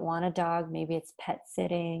 Maybe if you don't want a dog, maybe it's pet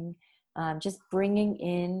sitting. Just bringing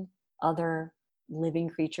in other living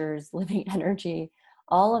creatures, living energy.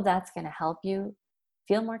 All of that's going to help you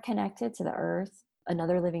feel more connected to the earth,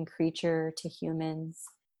 another living creature, to humans.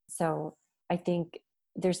 So I think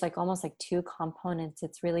there's like almost like two components.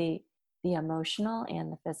 It's really the emotional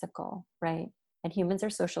and the physical, right? And humans are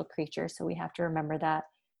social creatures, so we have to remember that.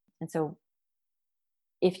 And so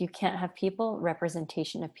if you can't have people,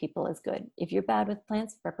 representation of people is good. If you're bad with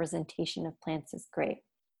plants, representation of plants is great.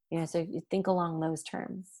 So you think along those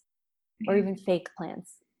terms, or Yeah. even fake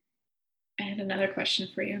plants. I had another question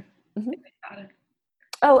for you. Mhm. Got it.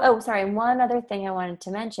 Oh, sorry. One other thing I wanted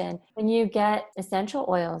to mention, when you get essential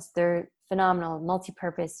oils, they're phenomenal,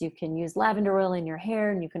 multi-purpose. You can use lavender oil in your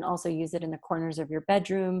hair, and you can also use it in the corners of your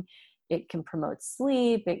bedroom. It can promote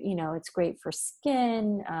sleep. It's great for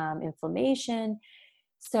skin, inflammation.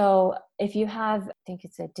 So if you have, I think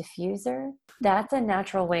it's a diffuser, that's a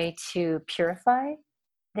natural way to purify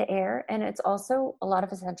the air. And it's also, a lot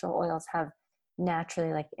of essential oils have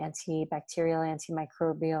naturally like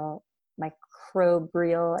antibacterial,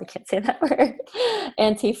 microbial, I can't say that word,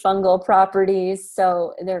 antifungal properties.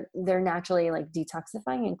 So they're naturally like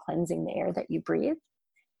detoxifying and cleansing the air that you breathe.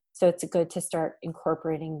 So it's good to start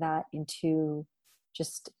incorporating that into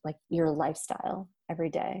just like your lifestyle every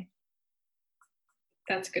day.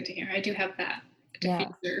 That's good to hear. I do have that Yeah.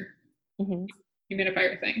 diffuser Mm-hmm.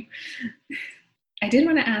 humidifier thing. I did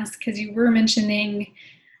want to ask because you were mentioning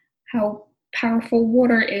how powerful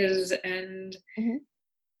water is, and Mm-hmm.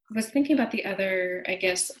 was thinking about the other, I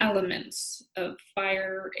guess, elements of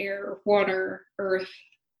fire, air, water, earth.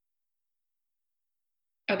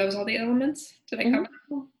 Are those all the elements? Did I Mm-hmm. cover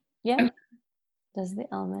them? Yeah, Okay. those are the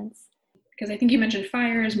elements. Because I think you mentioned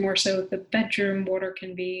fire is more so the bedroom, water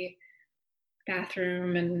can be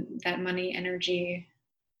bathroom and that money energy.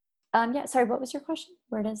 Yeah, sorry, what was your question?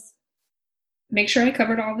 Where does? Make sure I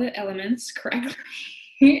covered all the elements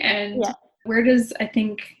correctly. And Yeah. where does, I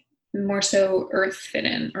think, more so earth fit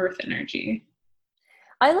in, earth energy?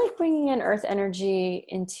 I like bringing in earth energy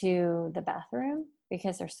into the bathroom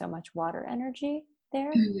because there's so much water energy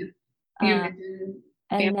there. You Um, mentioned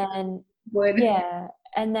and then, wood. yeah,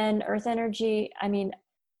 and then earth energy, I mean,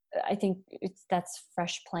 I think that's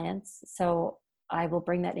fresh plants. So I will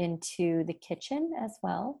bring that into the kitchen as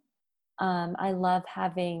well. I love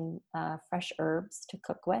having fresh herbs to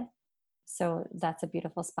cook with. So that's a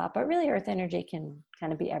beautiful spot. But really, earth energy can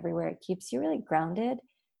kind of be everywhere. It keeps you really grounded.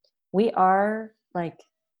 We are like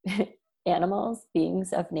animals,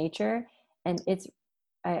 beings of nature. And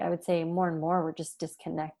I would say more and more, we're just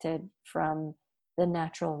disconnected from the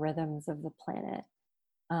natural rhythms of the planet.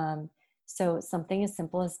 Um, so something as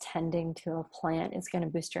simple as tending to a plant is going to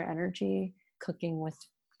boost your energy. Cooking with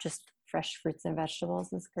just fresh fruits and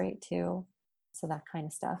vegetables is great too. So that kind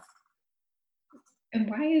of stuff. And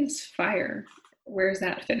why is fire? Where does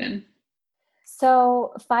that fit in?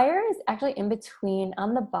 So fire is actually in between,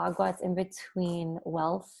 on the Bagua, it's in between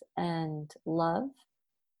wealth and love.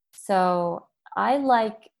 So I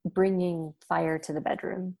like bringing fire to the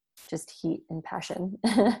bedroom, just heat and passion.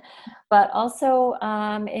 But also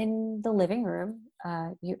in the living room,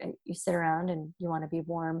 you sit around and you want to be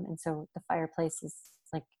warm. And so the fireplace is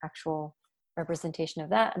like actual representation of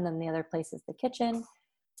that. And then the other place is the kitchen.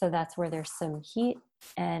 So that's where there's some heat.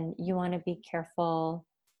 And you want to be careful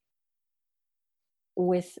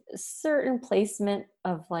with certain placement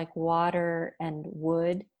of like water and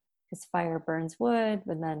wood, because fire burns wood,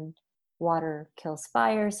 but then water kills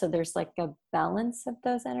fire. So there's like a balance of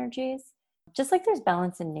those energies. Just like there's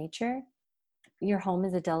balance in nature, your home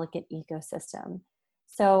is a delicate ecosystem.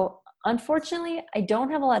 So unfortunately, I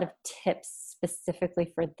don't have a lot of tips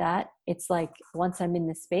specifically for that. It's like once I'm in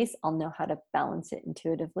the space, I'll know how to balance it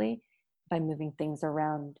intuitively by moving things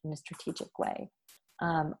around in a strategic way.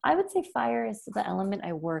 I would say fire is the element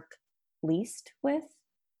I work least with,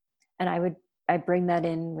 and I bring that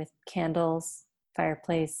in with candles,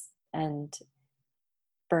 fireplace, and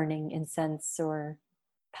burning incense or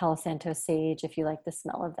Palo Santo sage, if you like the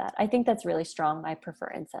smell of that. I think that's really strong. I prefer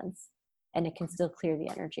incense, and it can still clear the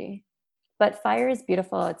energy. But fire is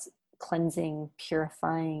beautiful. It's cleansing,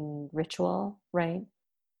 purifying ritual, right?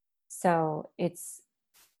 So it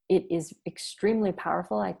is extremely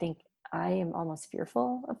powerful. I think I am almost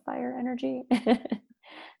fearful of fire energy.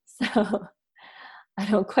 So I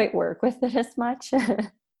don't quite work with it as much.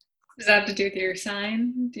 Does that have to do with your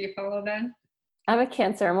sign? Do you follow that? I'm a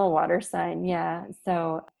Cancer. I'm a water sign. Yeah.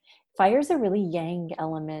 So fire is a really yang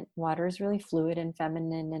element. Water is really fluid and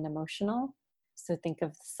feminine and emotional. So think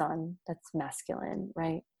of the sun, that's masculine,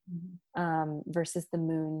 right? Versus the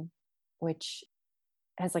moon, which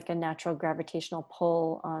has like a natural gravitational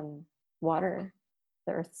pull on water.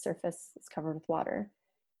 The Earth's surface is covered with water.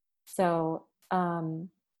 So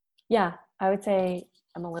yeah, I would say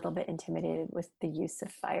I'm a little bit intimidated with the use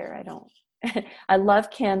of fire. I don't, I love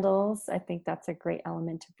candles. I think that's a great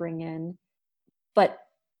element to bring in. But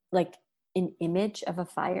like an image of a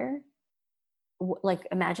fire, like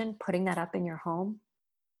imagine putting that up in your home.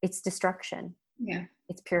 It's destruction. Yeah.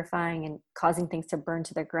 It's purifying and causing things to burn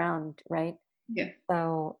to the ground, right? Yeah.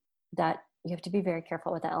 So that you have to be very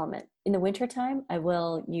careful with that element. In the wintertime, I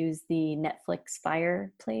will use the Netflix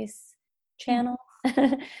fireplace channel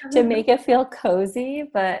to make it feel cozy,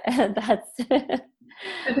 but that's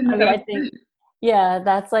I think yeah,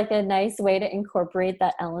 that's like a nice way to incorporate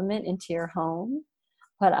that element into your home,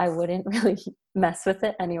 but I wouldn't really mess with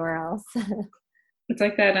it anywhere else. It's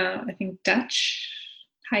like that I think Dutch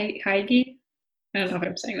Heige. I don't know if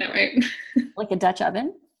I'm saying that right. Like a Dutch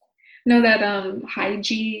oven? No, that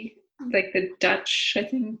Heige, like the Dutch, I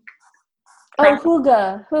think. Oh,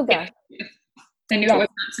 Hygge. Yeah. I knew I was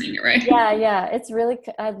not saying it right. Yeah. It's really,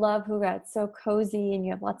 I love Hygge. It's so cozy and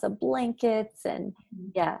you have lots of blankets and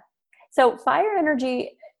yeah. So fire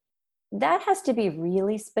energy, that has to be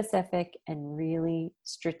really specific and really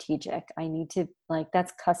strategic. I need to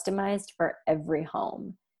that's customized for every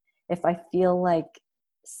home. If I feel like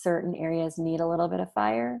certain areas need a little bit of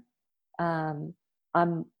fire,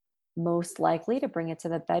 I'm most likely to bring it to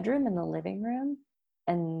the bedroom and the living room.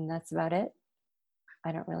 And that's about it.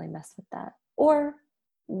 I don't really mess with that. Or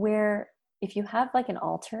where, if you have like an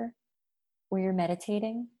altar where you're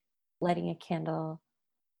meditating, lighting a candle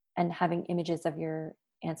and having images of your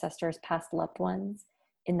ancestors, past loved ones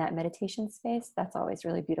in that meditation space, that's always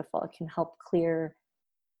really beautiful. It can help clear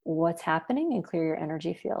what's happening and clear your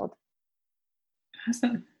energy field.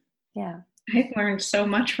 Awesome. Yeah. I've learned so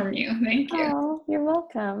much from you. Thank you. Oh, you're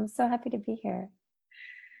welcome. So happy to be here.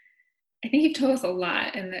 I think you've told us a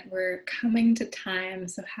lot and that we're coming to time.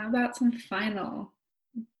 So how about some final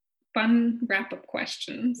fun wrap-up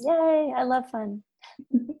questions? Yay, I love fun.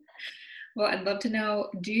 Well, I'd love to know,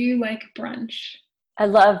 do you like brunch? I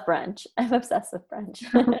love brunch. I'm obsessed with brunch.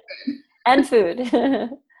 And food.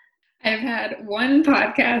 I've had one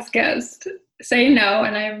podcast guest say no,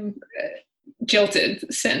 and I'm jilted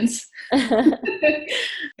since. But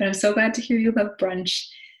I'm so glad to hear you love brunch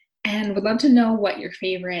and would love to know what your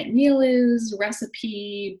favorite meal is,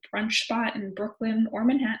 recipe, brunch spot in Brooklyn or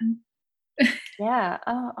Manhattan. Yeah.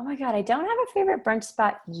 Oh my God. I don't have a favorite brunch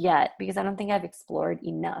spot yet because I don't think I've explored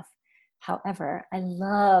enough. However, I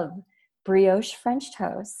love brioche French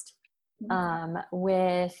toast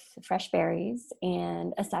with fresh berries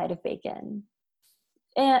and a side of bacon.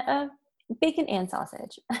 And bacon and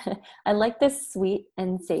sausage. I like this sweet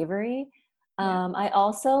and savory. I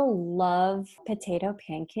also love potato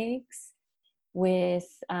pancakes with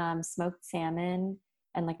smoked salmon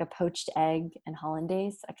and like a poached egg and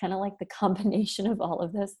hollandaise. I kind of like the combination of all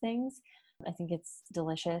of those things. I think it's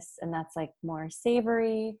delicious, and that's like more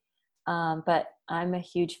savory. But I'm a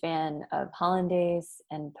huge fan of hollandaise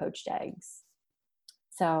and poached eggs.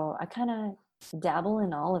 So I kind of dabble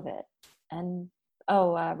in all of it. And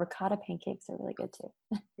ricotta pancakes are really good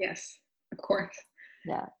too. Yes, of course.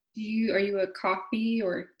 Yeah. Are you a coffee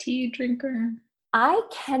or tea drinker? I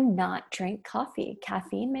cannot drink coffee.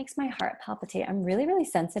 Caffeine makes my heart palpitate. I'm really, really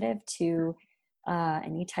sensitive to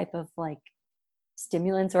any type of like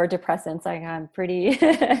stimulants or depressants. Like I'm pretty,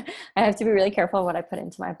 I have to be really careful what I put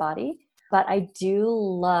into my body. But I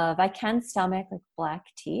can stomach like black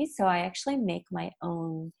tea. So I actually make my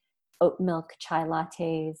own oat milk chai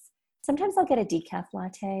lattes. Sometimes I'll get a decaf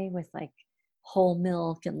latte with like whole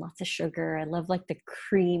milk and lots of sugar. I love like the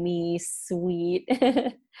creamy, sweet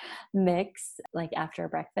mix like after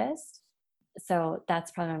breakfast. So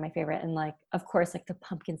that's probably one of my favorite. And like, of course, like the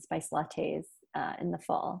pumpkin spice lattes in the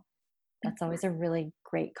fall. That's always a really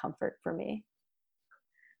great comfort for me.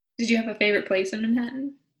 Did you have a favorite place in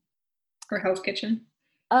Manhattan? or Hell's Kitchen?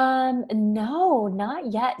 No,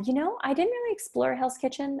 not yet. I didn't really explore Hell's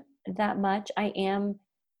Kitchen that much. I am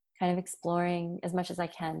kind of exploring as much as I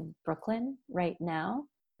can Brooklyn right now.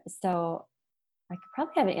 So I could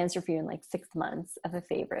probably have an answer for you in like 6 months of a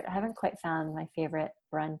favorite. I haven't quite found my favorite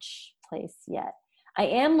brunch place yet. I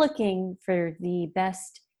am looking for the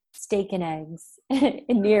best steak and eggs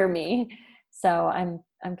near me. So I'm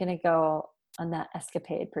going to go on that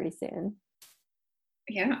escapade pretty soon.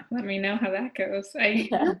 Yeah, let me know how that goes. I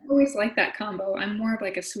don't always like that combo. I'm more of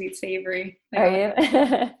like a sweet savory. Like Are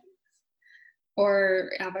you?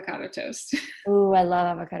 or avocado toast. Ooh, I love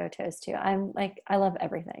avocado toast too. I love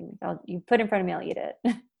everything. You put it in front of me, I'll eat it.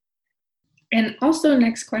 And also,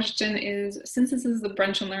 next question is, since this is the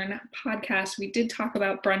Brunch and Learn podcast, we did talk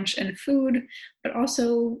about brunch and food, but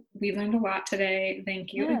also we learned a lot today.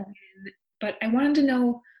 Thank you again. But I wanted to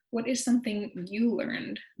know, what is something you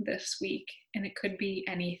learned this week? And it could be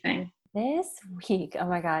anything. This week, oh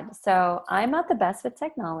my God. So I'm not the best with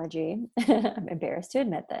technology. I'm embarrassed to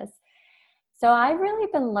admit this. So I've really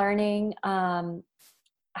been learning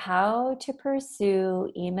how to pursue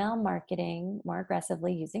email marketing more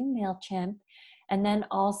aggressively using MailChimp, and then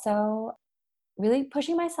also really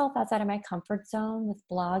pushing myself outside of my comfort zone with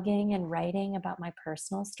blogging and writing about my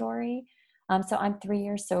personal story. So I'm 3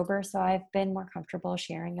 years sober, so I've been more comfortable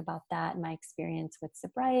sharing about that and my experience with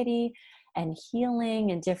sobriety and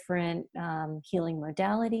healing and different healing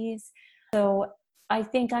modalities. So I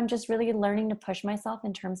think I'm just really learning to push myself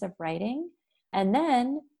in terms of writing, and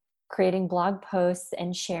then creating blog posts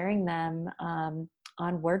and sharing them on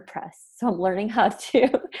WordPress. So I'm learning how to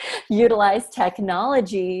utilize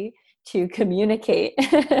technology to communicate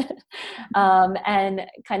and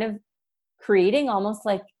kind of creating almost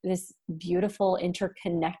like this beautiful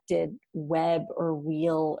interconnected web or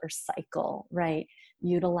wheel or cycle, right?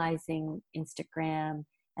 Utilizing Instagram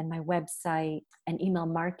and my website and email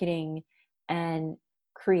marketing and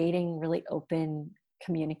creating really open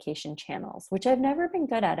communication channels, which I've never been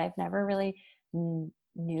good at. I've never really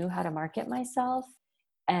knew how to market myself.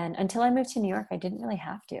 And until I moved to New York, I didn't really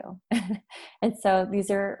have to. And so these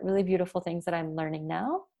are really beautiful things that I'm learning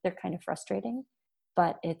now. They're kind of frustrating,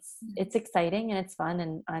 but it's exciting and it's fun.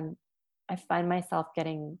 And I find myself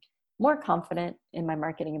getting more confident in my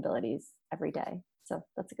marketing abilities every day. So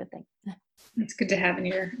that's a good thing. It's good to have in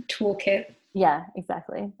your toolkit. Yeah,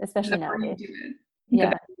 exactly. Especially nowadays.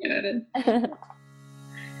 Yeah.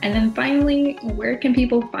 And then finally, where can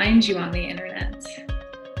people find you on the internet?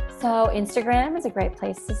 So Instagram is a great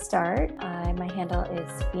place to start. My handle is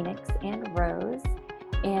Phoenix and Rose,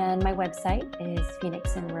 and my website is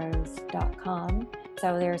phoenixandrose.com.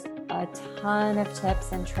 So there's a ton of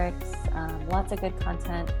tips and tricks, lots of good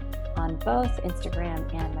content on both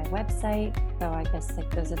Instagram and my website. So I guess like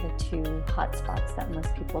those are the two hot spots that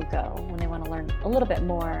most people go when they want to learn a little bit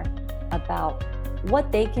more about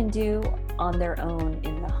what they can do on their own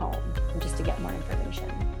in the home, just to get more information.